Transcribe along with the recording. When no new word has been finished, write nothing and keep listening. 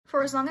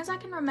For as long as I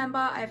can remember,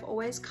 I've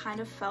always kind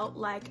of felt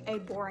like a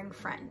boring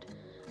friend.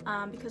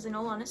 Because in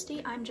all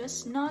honesty, I'm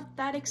just not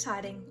that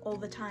exciting all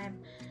the time.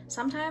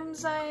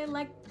 Sometimes I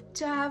like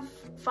to have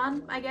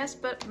fun, I guess,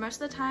 but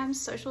most of the time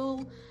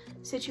social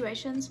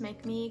situations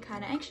make me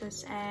kind of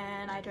anxious,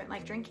 and I don't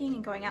like drinking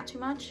and going out too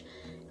much,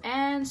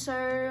 and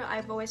so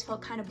I've always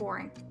felt kind of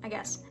boring, I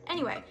guess.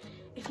 Anyway,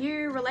 if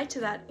you relate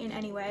to that in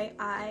any way,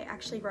 I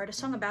actually wrote a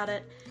song about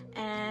it,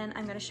 and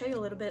I'm going to show you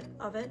a little bit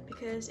of it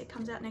because it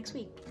comes out next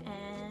week,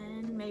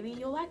 and maybe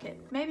you'll like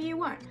it, maybe you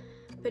won't,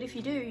 but if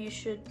you do, you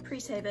should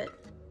pre-save it.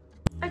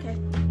 Okay.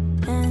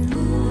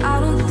 And I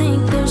don't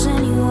think there's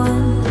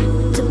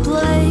anyone to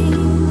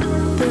blame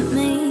but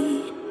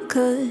me,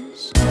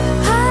 'cause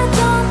I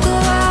don't go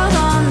out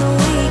on the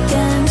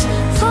weekends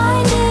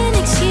finding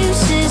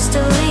excuses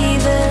to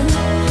leave it.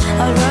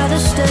 I'd rather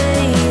stay